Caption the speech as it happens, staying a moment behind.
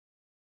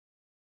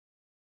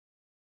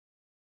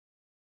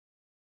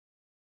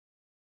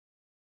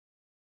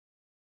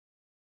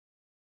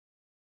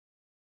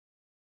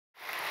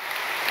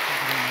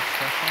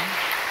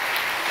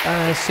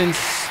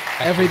Since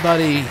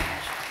everybody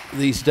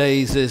these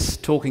days is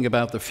talking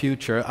about the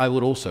future, I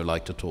would also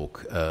like to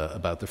talk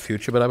about the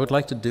future, but I would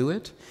like to do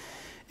it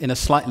in a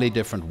slightly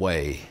different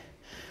way.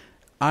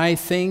 I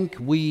think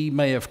we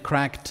may have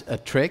cracked a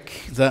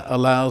trick that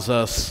allows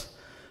us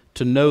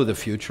to know the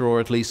future, or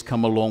at least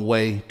come a long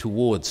way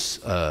towards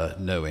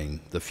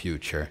knowing the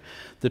future.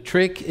 The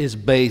trick is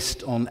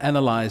based on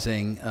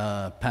analyzing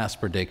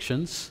past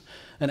predictions,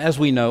 and as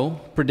we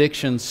know,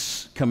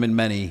 predictions come in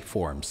many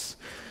forms.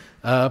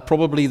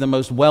 Probably the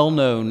most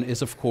well-known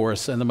is, of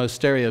course, and the most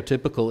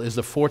stereotypical, is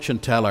the fortune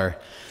teller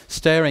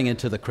staring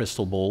into the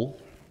crystal ball.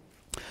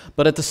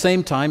 But at the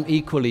same time,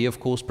 equally,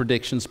 of course,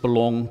 predictions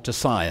belong to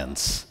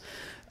science.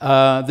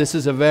 This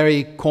is a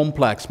very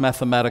complex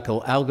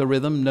mathematical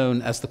algorithm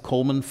known as the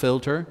Kalman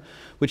filter,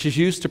 which is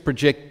used to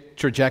project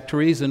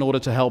trajectories in order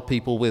to help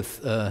people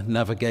with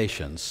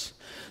navigations.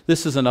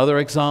 This is another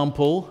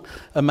example,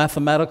 a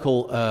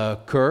mathematical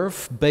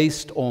curve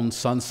based on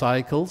sun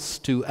cycles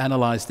to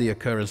analyze the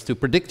occurrence, to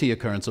predict the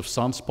occurrence of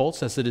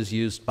sunspots, as it is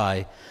used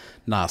by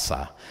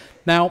NASA.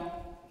 Now,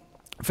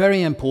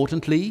 very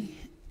importantly,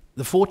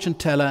 the fortune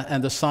teller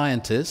and the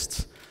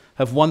scientists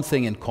have one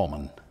thing in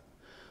common.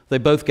 They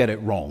both get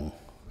it wrong.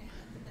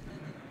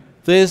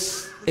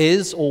 This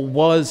is or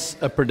was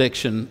a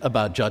prediction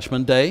about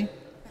Judgment Day,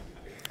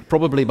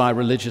 probably by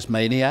religious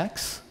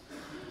maniacs.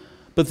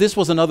 But this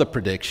was another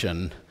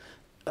prediction.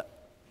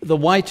 The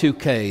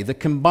Y2K, the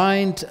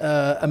combined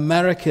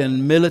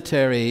American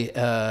military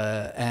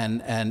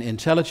and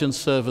intelligence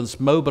servants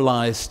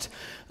mobilized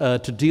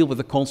to deal with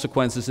the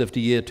consequences of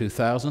the year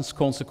 2000,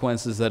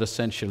 consequences that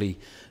essentially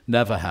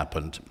never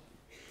happened.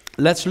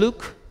 Let's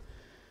look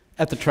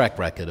at the track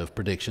record of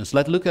predictions.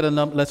 Let's look at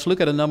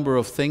a number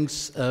of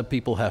things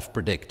people have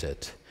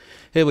predicted.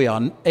 Here we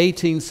are,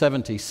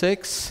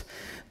 1876.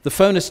 The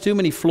phone has too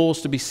many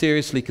flaws to be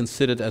seriously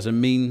considered as a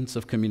means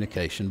of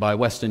communication by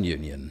Western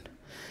Union.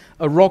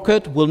 A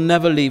rocket will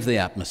never leave the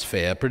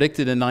atmosphere,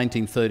 predicted in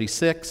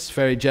 1936,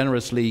 very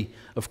generously,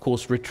 of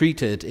course,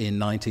 retreated in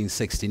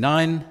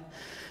 1969.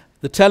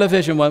 The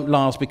television won't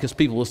last because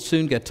people will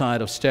soon get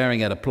tired of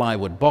staring at a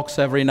plywood box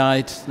every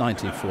night,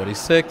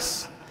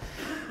 1946.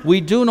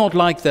 We do not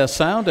like their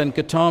sound, and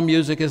guitar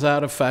music is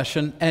out of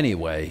fashion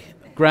anyway.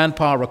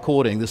 Grandpa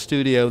Recording, the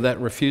studio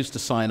that refused to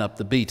sign up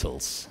the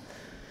Beatles.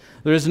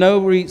 There is no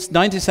reason,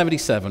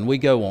 1977, we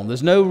go on.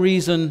 There's no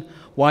reason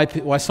why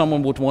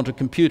someone would want a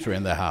computer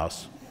in their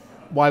house.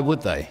 Why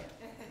would they?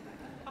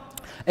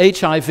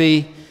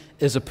 HIV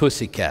is a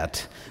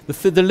pussycat.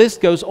 The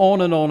list goes on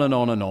and on and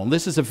on and on.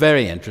 This is a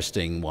very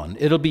interesting one.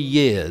 It'll be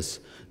years,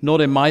 not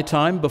in my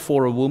time,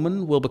 before a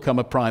woman will become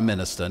a prime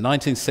minister.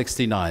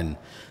 1969.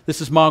 This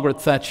is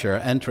Margaret Thatcher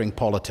entering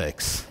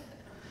politics.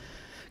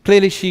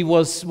 Clearly she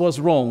was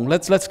wrong.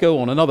 Let's go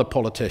on. Another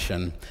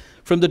politician.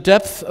 From the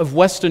depth of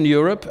Western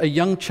Europe, a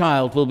young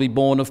child will be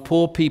born of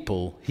poor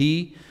people.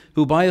 He,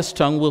 who by his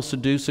tongue will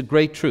seduce a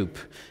great troop,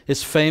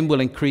 his fame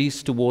will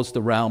increase towards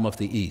the realm of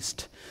the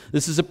East.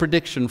 This is a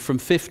prediction from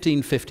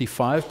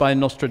 1555 by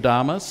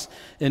Nostradamus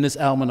in his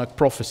Almanac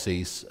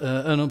Prophecies,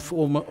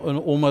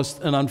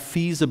 almost an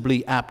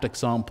unfeasibly apt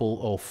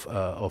example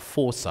of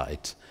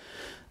foresight.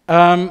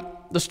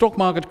 The stock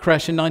market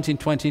crash in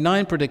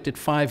 1929, predicted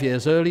 5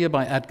 years earlier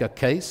by Edgar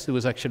Cayce, who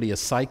was actually a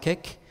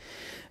psychic.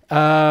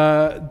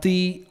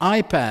 The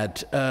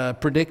iPad,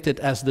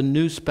 predicted as the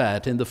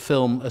newspad in the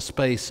film A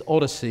Space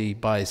Odyssey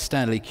by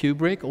Stanley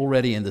Kubrick,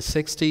 already in the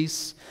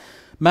 60s.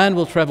 Man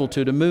will travel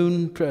to the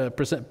moon,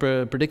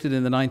 predicted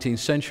in the 19th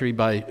century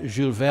by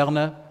Jules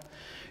Verne.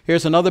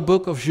 Here's another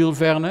book of Jules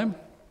Verne.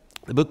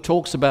 The book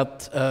talks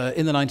about,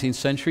 in the 19th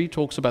century,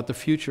 talks about the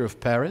future of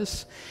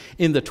Paris.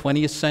 In the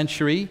 20th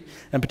century,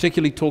 and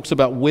particularly talks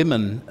about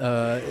women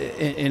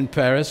in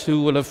Paris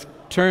who will have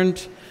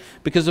turned,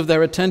 because of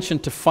their attention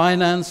to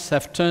finance,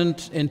 have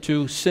turned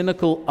into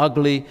cynical,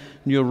 ugly,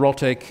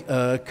 neurotic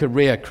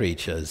career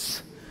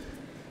creatures.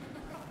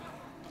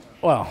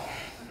 Well,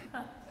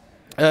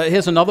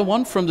 here's another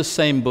one from the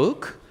same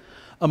book.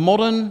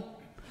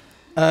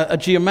 A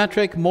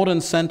geometric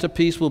modern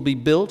centerpiece will be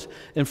built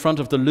in front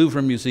of the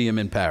Louvre Museum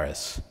in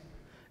Paris.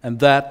 And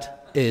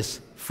that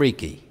is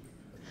freaky.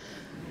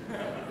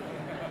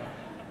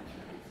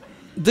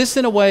 This,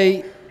 in a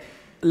way,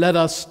 led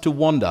us to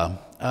wonder,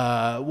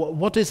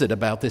 what is it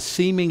about this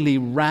seemingly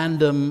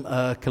random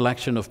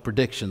collection of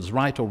predictions,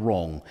 right or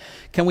wrong?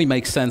 Can we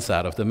make sense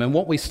out of them? And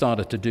what we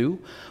started to do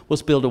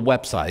was build a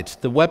website.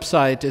 The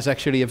website is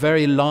actually a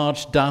very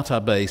large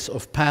database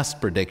of past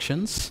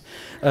predictions.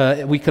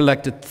 We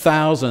collected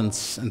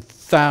thousands and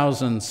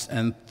thousands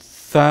and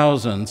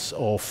thousands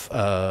of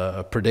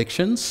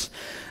predictions,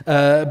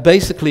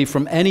 basically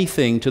from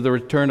anything to the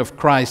return of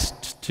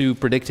Christ to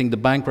predicting the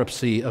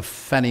bankruptcy of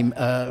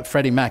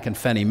Freddie Mac and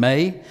Fannie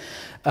Mae,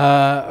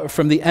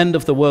 from the end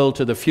of the world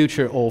to the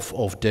future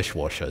of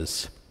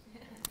dishwashers.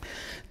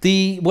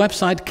 The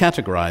website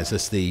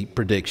categorizes the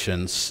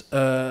predictions.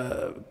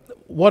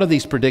 What are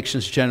these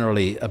predictions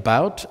generally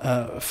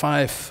about?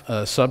 5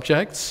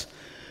 subjects.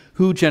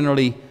 Who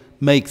generally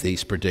make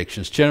these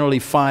predictions, generally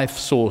 5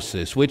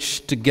 sources,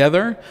 which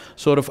together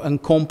sort of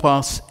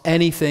encompass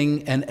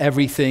anything and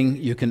everything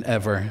you can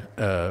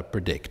ever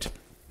predict.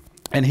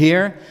 And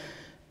here,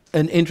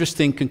 an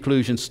interesting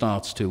conclusion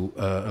starts to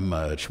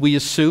emerge. We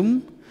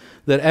assume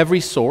that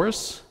every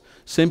source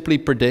simply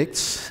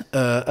predicts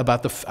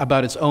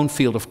about its own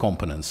field of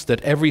competence,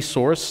 that every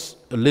source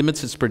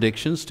limits its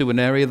predictions to an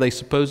area they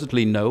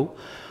supposedly know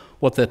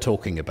what they're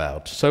talking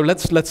about. So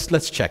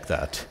let's check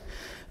that.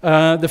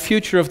 The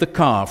future of the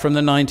car from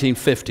the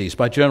 1950s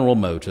by General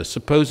Motors,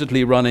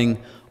 supposedly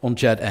running on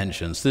jet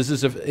engines. This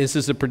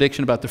is a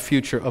prediction about the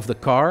future of the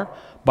car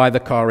by the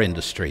car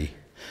industry.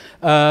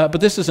 But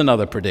this is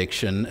another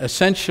prediction,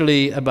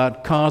 essentially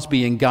about cars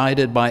being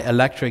guided by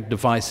electric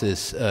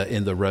devices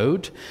in the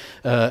road.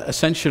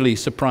 Essentially,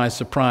 surprise,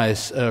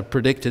 surprise,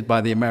 predicted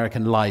by the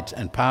American light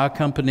and power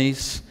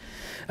companies.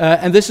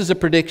 And this is a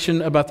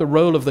prediction about the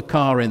role of the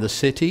car in the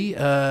city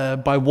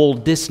by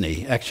Walt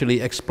Disney,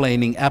 actually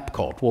explaining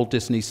Epcot, Walt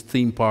Disney's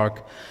theme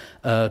park,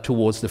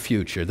 towards the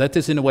future. That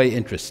is in a way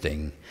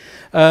interesting.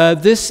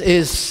 This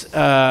is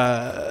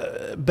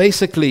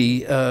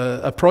basically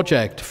a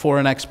project for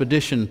an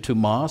expedition to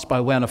Mars by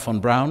Wernher von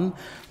Braun,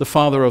 the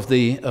father of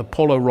the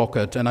Apollo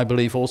rocket, and I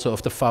believe also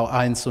of the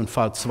V1 and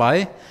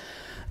V2.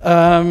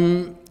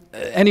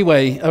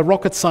 Anyway, a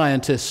rocket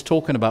scientist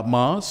talking about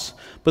Mars,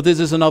 but this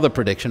is another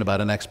prediction about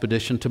an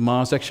expedition to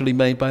Mars actually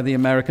made by the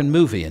American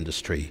movie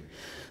industry.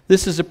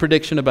 This is a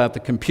prediction about the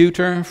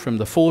computer from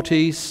the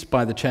 40s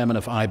by the chairman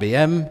of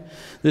IBM.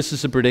 This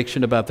is a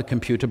prediction about the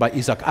computer by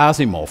Isaac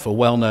Asimov, a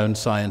well-known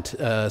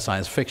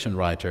science fiction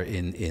writer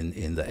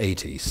in the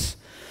 80s.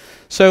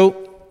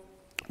 So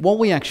what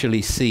we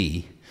actually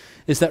see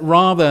is that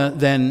rather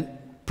than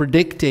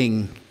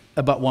predicting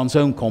about one's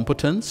own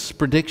competence,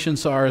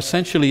 predictions are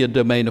essentially a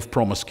domain of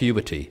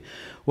promiscuity,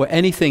 where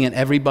anything and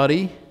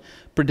everybody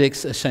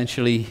predicts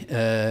essentially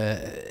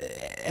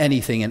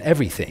anything and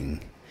everything.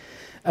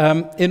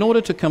 In order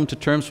to come to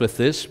terms with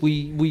this,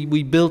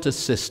 we built a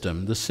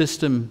system. The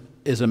system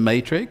is a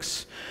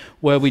matrix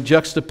where we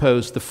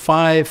juxtapose the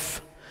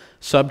 5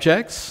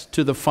 subjects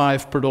to the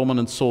 5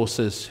 predominant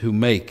sources who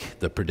make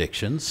the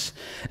predictions.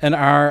 And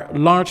our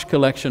large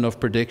collection of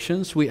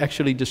predictions, we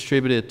actually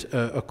distribute it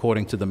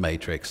according to the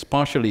matrix,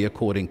 partially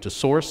according to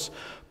source,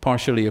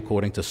 partially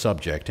according to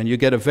subject. And you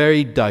get a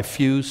very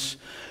diffuse,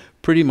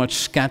 pretty much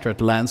scattered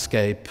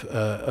landscape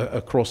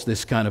across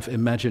this kind of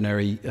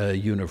imaginary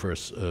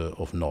universe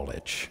of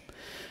knowledge.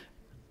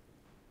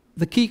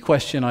 The key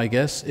question, I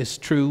guess, is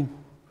true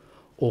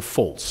or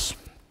false.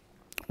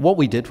 What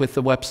we did with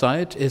the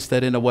website is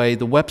that, in a way,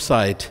 the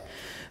website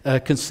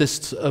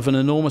consists of an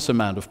enormous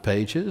amount of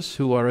pages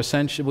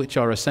which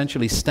are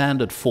essentially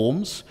standard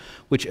forms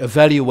which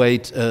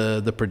evaluate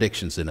the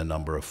predictions in a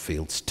number of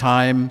fields.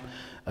 Time,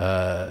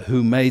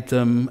 who made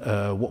them,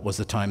 what was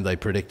the time they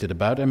predicted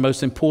about, and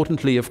most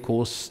importantly, of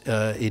course,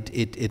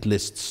 it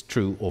lists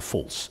true or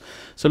false.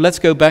 So let's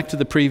go back to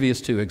the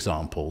previous 2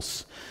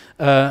 examples.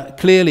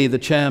 Clearly, the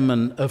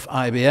chairman of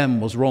IBM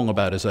was wrong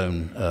about his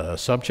own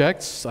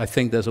subjects. I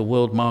think there's a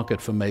world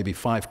market for maybe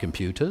 5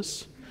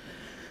 computers.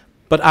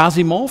 But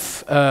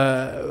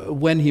Asimov,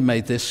 when he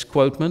made this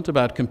quotement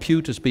about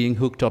computers being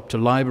hooked up to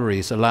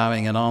libraries,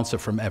 allowing an answer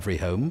from every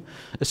home,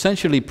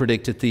 essentially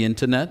predicted the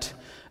internet.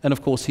 And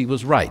of course, he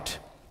was right.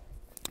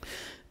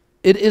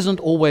 It isn't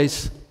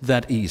always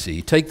that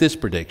easy. Take this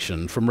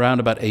prediction from around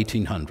about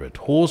 1800.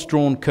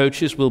 Horse-drawn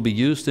coaches will be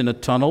used in a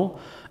tunnel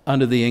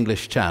under the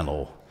English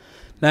Channel.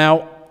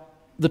 Now,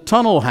 the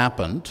tunnel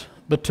happened,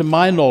 but to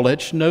my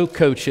knowledge, no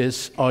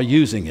coaches are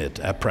using it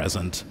at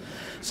present.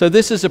 So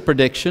this is a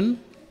prediction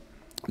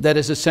that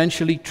is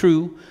essentially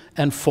true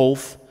and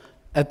false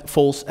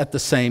at the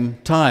same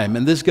time.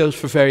 And this goes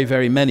for very,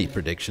 very many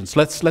predictions.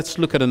 Let's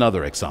look at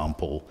another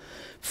example.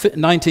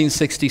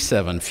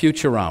 1967,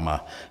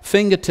 Futurama.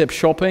 Fingertip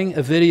shopping,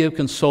 a video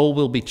console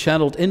will be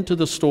channeled into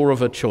the store of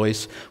her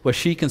choice where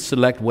she can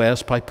select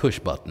wares by push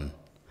button.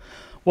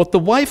 What the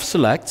wife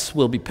selects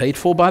will be paid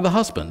for by the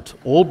husband.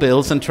 All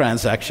bills and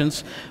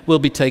transactions will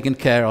be taken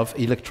care of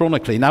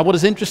electronically. Now, what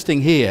is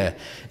interesting here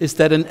is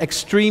that an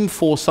extreme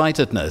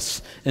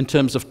foresightedness in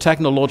terms of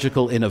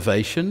technological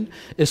innovation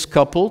is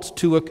coupled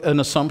to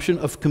an assumption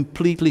of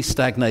completely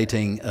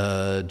stagnating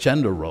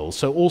gender roles.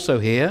 So also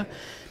here,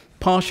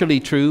 partially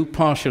true,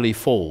 partially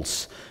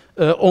false.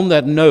 On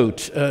that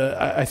note,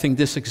 I think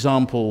this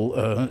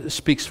example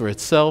speaks for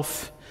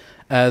itself,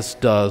 as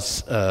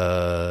does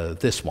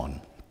this one.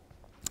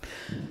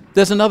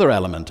 There's another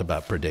element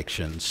about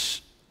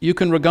predictions. You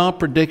can regard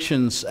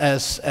predictions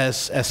as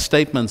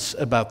statements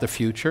about the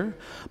future,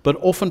 but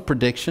often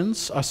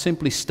predictions are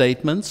simply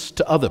statements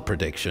to other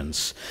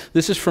predictions.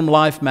 This is from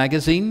Life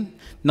magazine,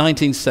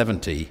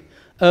 1970.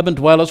 Urban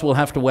dwellers will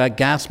have to wear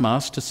gas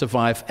masks to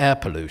survive air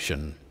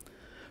pollution.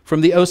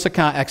 From the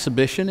Osaka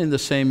exhibition in the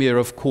same year,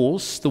 of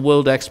course, the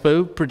World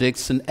Expo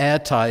predicts an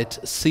airtight,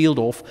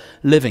 sealed-off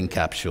living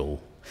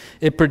capsule.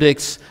 It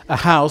predicts a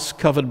house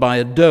covered by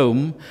a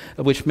dome,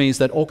 which means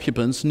that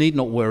occupants need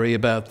not worry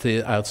about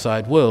the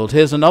outside world.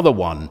 Here's another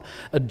one,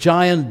 a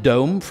giant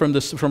dome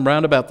from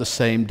round about the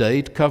same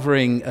date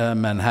covering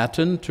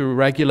Manhattan to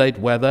regulate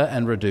weather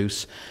and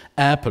reduce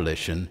air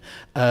pollution.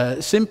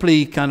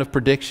 Simply kind of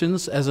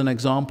predictions as an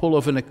example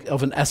of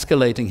an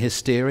escalating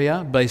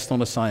hysteria based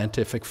on a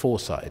scientific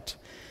foresight.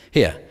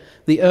 Here,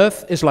 the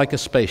Earth is like a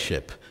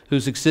spaceship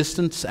whose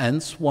existence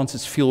ends once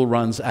its fuel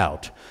runs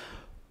out.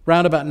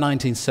 Round about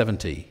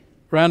 1970,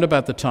 round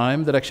about the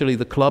time that actually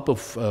the Club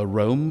of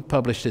Rome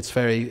published its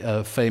very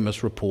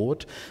famous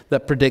report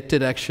that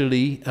predicted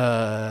actually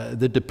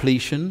the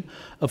depletion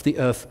of the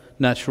Earth's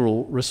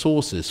natural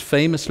resources,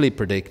 famously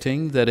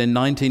predicting that in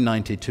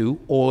 1992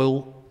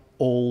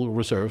 oil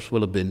reserves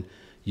will have been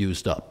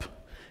used up.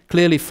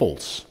 Clearly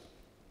false.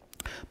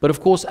 But of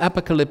course,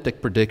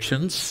 apocalyptic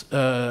predictions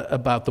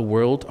about the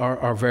world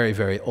are very,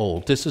 very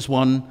old. This is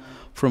one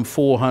from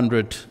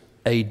 400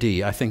 AD.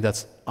 I think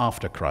that's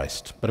after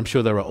Christ, but I'm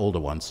sure there are older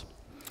ones.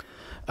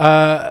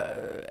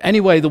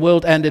 Anyway, the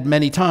world ended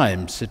many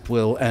times. It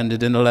will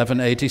ended in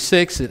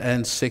 1186. It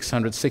ends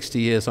 660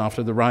 years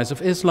after the rise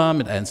of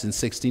Islam. It ends in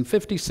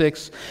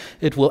 1656.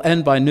 It will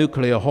end by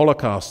nuclear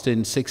holocaust in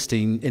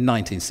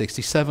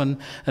 1967,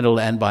 and it will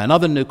end by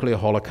another nuclear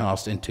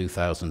holocaust in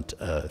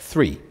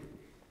 2003.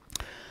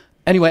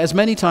 Anyway, as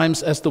many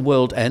times as the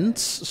world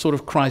ends, sort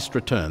of Christ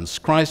returns.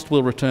 Christ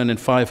will return in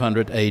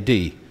 500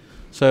 AD.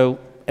 So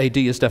AD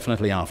is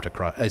definitely after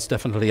Christ. It's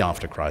definitely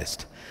after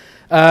Christ.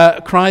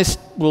 Christ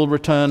will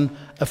return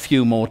a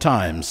few more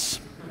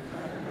times.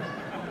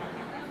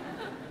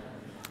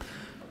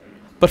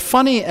 But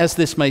funny as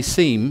this may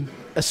seem,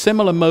 a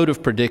similar mode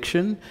of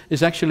prediction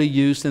is actually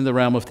used in the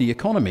realm of the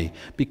economy,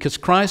 because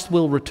Christ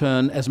will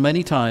return as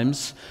many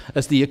times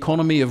as the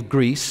economy of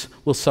Greece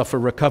will suffer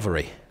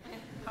recovery.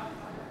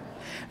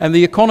 And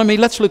the economy,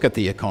 let's look at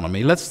the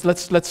economy. Let's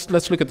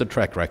look at the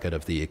track record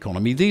of the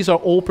economy. These are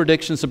all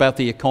predictions about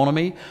the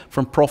economy,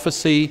 from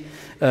prophecy,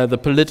 the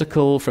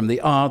political, from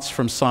the arts,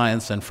 from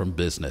science, and from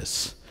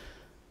business.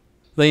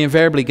 They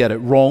invariably get it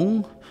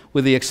wrong,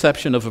 with the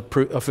exception of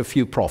a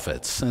few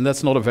prophets, and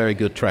that's not a very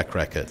good track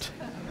record.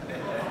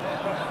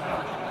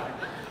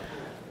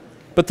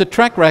 But the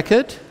track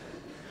record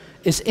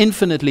is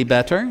infinitely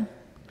better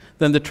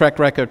than the track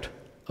record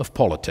of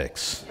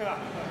politics,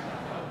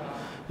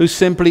 who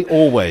simply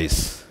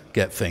always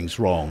get things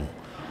wrong.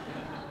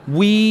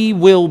 We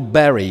will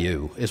bury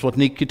you, is what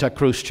Nikita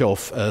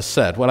Khrushchev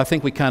said. Well, I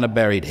think we kind of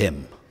buried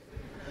him.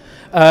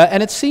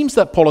 And it seems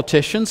that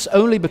politicians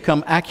only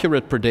become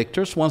accurate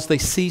predictors once they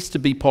cease to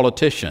be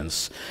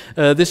politicians.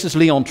 This is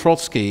Leon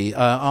Trotsky,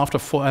 after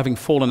having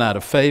fallen out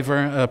of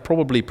favor,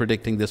 probably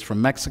predicting this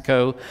from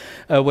Mexico,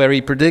 where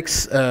he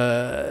predicts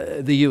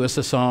the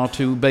USSR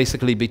to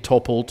basically be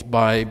toppled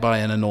by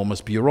an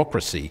enormous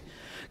bureaucracy.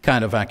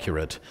 Kind of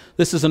accurate.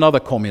 This is another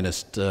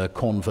communist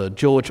convert,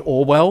 George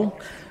Orwell,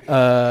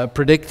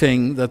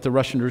 predicting that the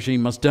Russian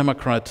regime must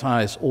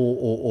democratize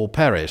or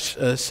perish.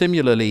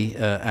 Similarly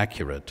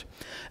accurate.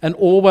 And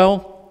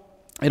Orwell,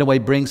 in a way,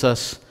 brings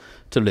us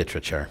to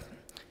literature.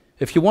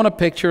 If you want a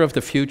picture of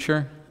the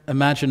future,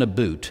 imagine a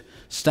boot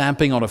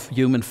stamping on a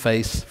human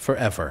face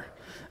forever.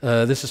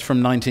 This is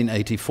from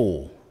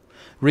 1984.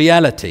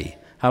 Reality,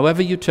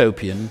 however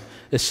utopian,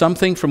 is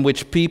something from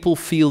which people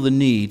feel the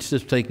need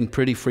of taking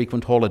pretty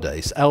frequent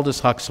holidays. Aldous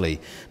Huxley,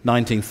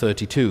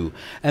 1932.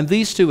 And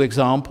these two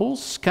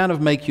examples kind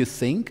of make you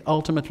think,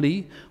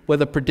 ultimately,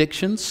 whether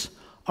predictions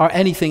are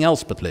anything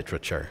else but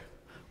literature,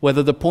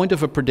 whether the point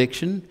of a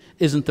prediction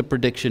isn't the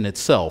prediction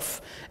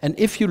itself. And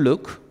if you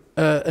look,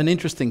 an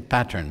interesting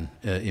pattern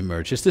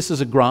emerges. This is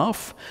a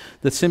graph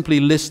that simply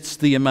lists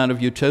the amount of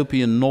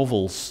utopian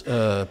novels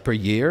per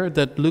year,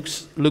 that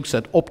looks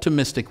at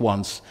optimistic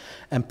ones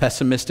and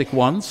pessimistic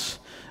ones.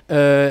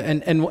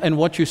 And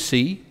what you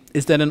see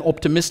is that in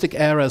optimistic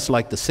eras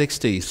like the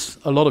 60s,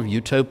 a lot of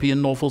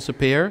utopian novels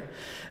appear.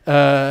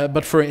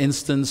 But for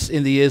instance,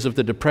 in the years of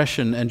the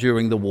Depression and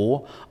during the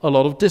war, a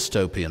lot of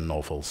dystopian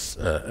novels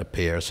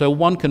appear. So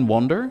one can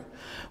wonder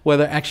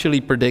whether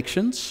actually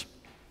predictions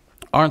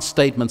aren't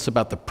statements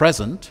about the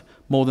present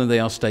more than they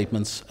are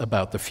statements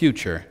about the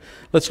future.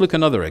 Let's look at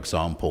another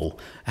example.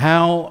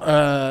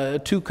 How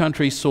two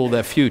countries saw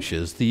their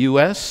futures, the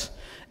US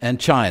and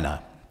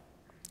China.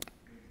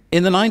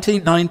 In the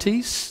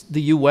 1990s,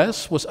 the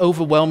US was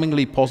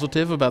overwhelmingly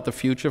positive about the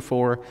future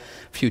for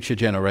future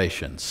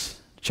generations.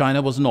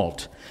 China was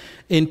not.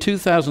 In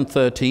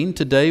 2013,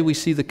 today, we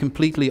see the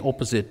completely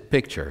opposite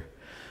picture.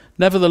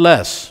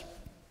 Nevertheless,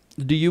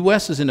 the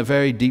US is in a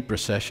very deep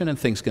recession and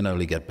things can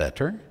only get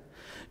better.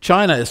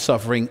 China is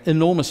suffering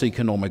enormous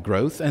economic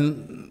growth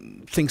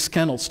and things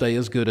cannot stay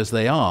as good as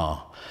they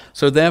are.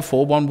 So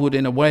therefore, one would,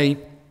 in a way,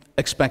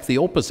 expect the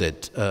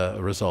opposite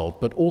result.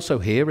 But also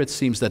here, it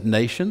seems that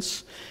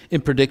nations,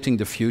 in predicting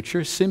the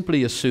future,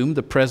 simply assume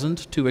the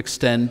present to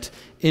extend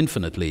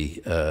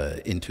infinitely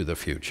into the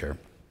future.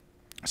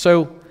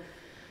 So,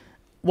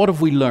 what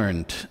have we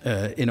learned,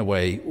 in a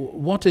way?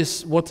 What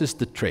is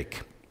the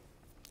trick?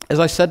 As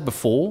I said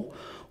before,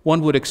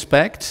 one would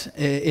expect,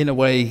 in a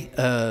way,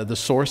 the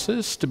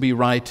sources to be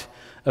right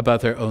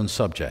about their own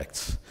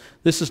subjects.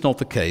 This is not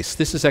the case.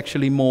 This is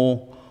actually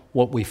more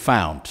what we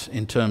found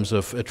in terms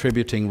of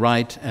attributing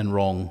right and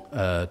wrong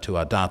to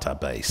our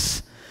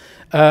database.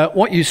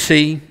 What you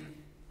see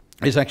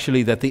is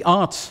actually that the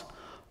arts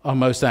are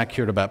most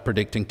accurate about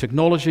predicting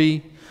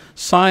technology,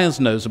 science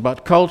knows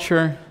about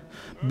culture,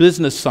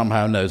 business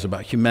somehow knows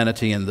about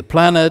humanity and the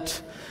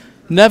planet.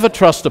 Never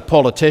trust a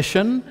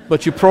politician,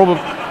 but you probably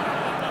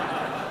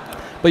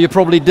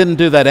didn't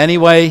do that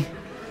anyway.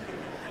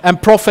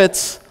 And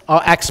prophets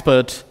are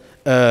expert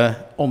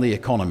on the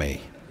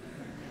economy.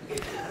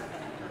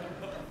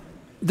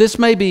 This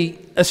may be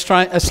a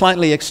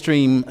slightly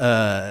extreme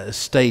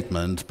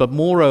statement, but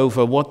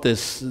moreover, what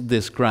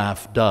this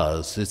graph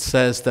does, it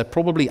says that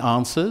probably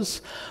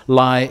answers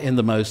lie in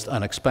the most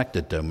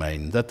unexpected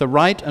domain, that the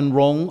right and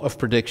wrong of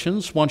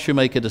predictions, once you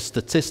make it a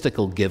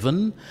statistical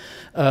given,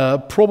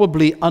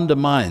 probably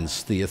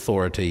undermines the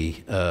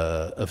authority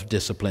of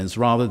disciplines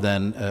rather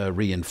than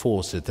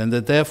reinforce it, and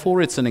that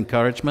therefore it's an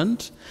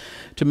encouragement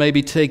to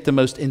maybe take the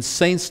most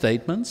insane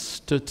statements,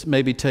 to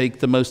maybe take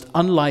the most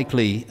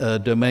unlikely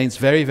domains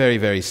very, very,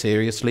 very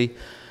seriously,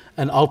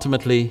 and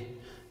ultimately,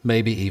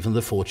 maybe even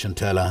the fortune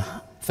teller.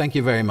 Thank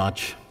you very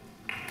much.